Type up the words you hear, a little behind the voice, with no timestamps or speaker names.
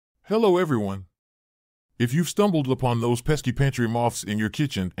Hello everyone. If you've stumbled upon those pesky pantry moths in your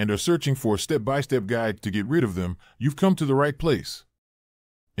kitchen and are searching for a step-by-step guide to get rid of them, you've come to the right place.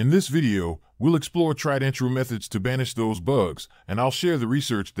 In this video, we'll explore tried and true methods to banish those bugs, and I'll share the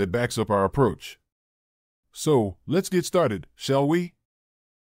research that backs up our approach. So, let's get started, shall we?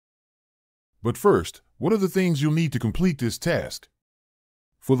 But first, what are the things you'll need to complete this task?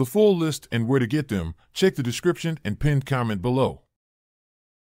 For the full list and where to get them, check the description and pinned comment below.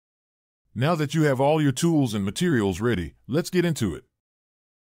 Now that you have all your tools and materials ready, let's get into it.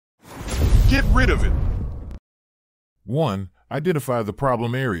 Get rid of it! 1. Identify the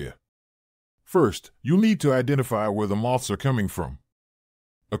problem area. First, you'll need to identify where the moths are coming from.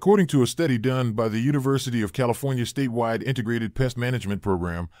 According to a study done by the University of California Statewide Integrated Pest Management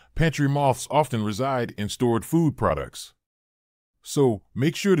Program, pantry moths often reside in stored food products. So,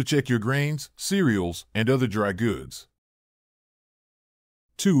 make sure to check your grains, cereals, and other dry goods.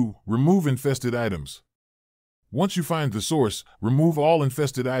 2. Remove infested items. Once you find the source, remove all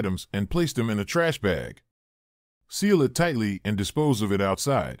infested items and place them in a trash bag. Seal it tightly and dispose of it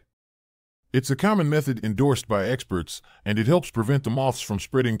outside. It's a common method endorsed by experts, and it helps prevent the moths from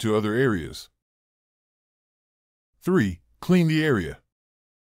spreading to other areas. 3. Clean the area.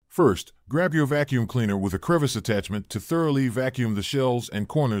 First, grab your vacuum cleaner with a crevice attachment to thoroughly vacuum the shelves and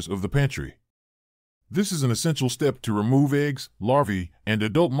corners of the pantry. This is an essential step to remove eggs, larvae, and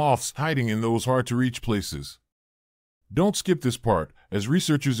adult moths hiding in those hard-to-reach places. Don't skip this part, as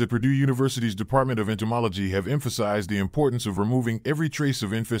researchers at Purdue University's Department of Entomology have emphasized the importance of removing every trace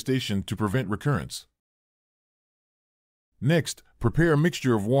of infestation to prevent recurrence. Next, prepare a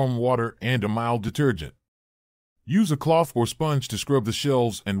mixture of warm water and a mild detergent. Use a cloth or sponge to scrub the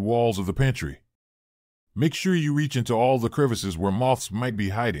shelves and walls of the pantry. Make sure you reach into all the crevices where moths might be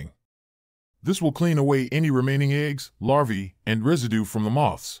hiding. This will clean away any remaining eggs, larvae, and residue from the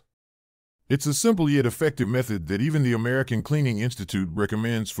moths. It's a simple yet effective method that even the American Cleaning Institute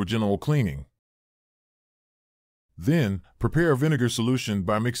recommends for general cleaning. Then, prepare a vinegar solution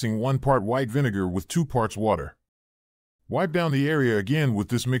by mixing 1 part white vinegar with 2 parts water. Wipe down the area again with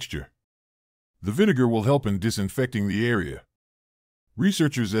this mixture. The vinegar will help in disinfecting the area.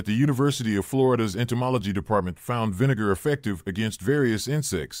 Researchers at the University of Florida's Entomology Department found vinegar effective against various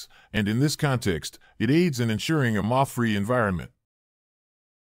insects, and in this context, it aids in ensuring a moth-free environment.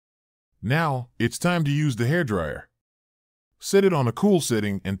 Now, it's time to use the hairdryer. Set it on a cool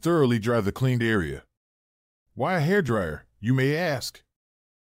setting and thoroughly dry the cleaned area. Why a hairdryer, you may ask?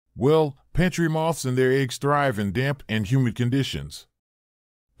 Well, pantry moths and their eggs thrive in damp and humid conditions.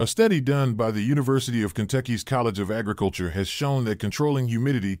 A study done by the University of Kentucky's College of Agriculture has shown that controlling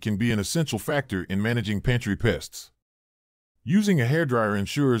humidity can be an essential factor in managing pantry pests. Using a hairdryer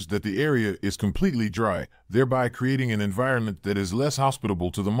ensures that the area is completely dry, thereby creating an environment that is less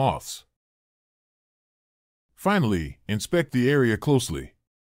hospitable to the moths. Finally, inspect the area closely.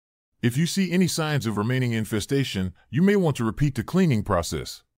 If you see any signs of remaining infestation, you may want to repeat the cleaning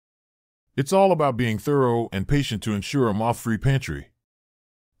process. It's all about being thorough and patient to ensure a moth-free pantry.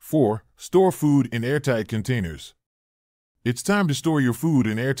 4. Store food in airtight containers. It's time to store your food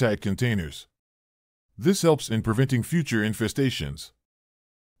in airtight containers. This helps in preventing future infestations.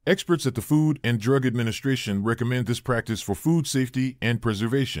 Experts at the Food and Drug Administration recommend this practice for food safety and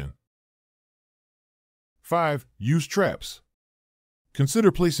preservation. 5. Use traps.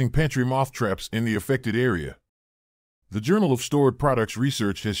 Consider placing pantry moth traps in the affected area. The Journal of Stored Products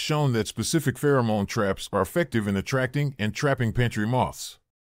research has shown that specific pheromone traps are effective in attracting and trapping pantry moths.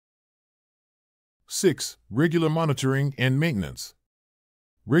 6. Regular monitoring and maintenance.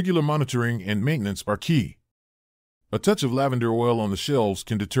 Regular monitoring and maintenance are key. A touch of lavender oil on the shelves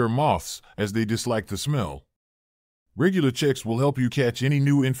can deter moths, as they dislike the smell. Regular checks will help you catch any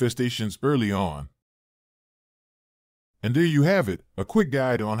new infestations early on. And there you have it, a quick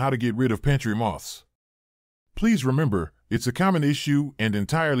guide on how to get rid of pantry moths. Please remember, it's a common issue and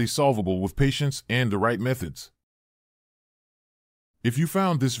entirely solvable with patience and the right methods. If you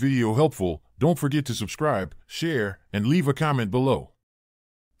found this video helpful, don't forget to subscribe, share, and leave a comment below.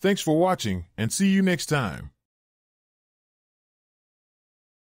 Thanks for watching, and see you next time.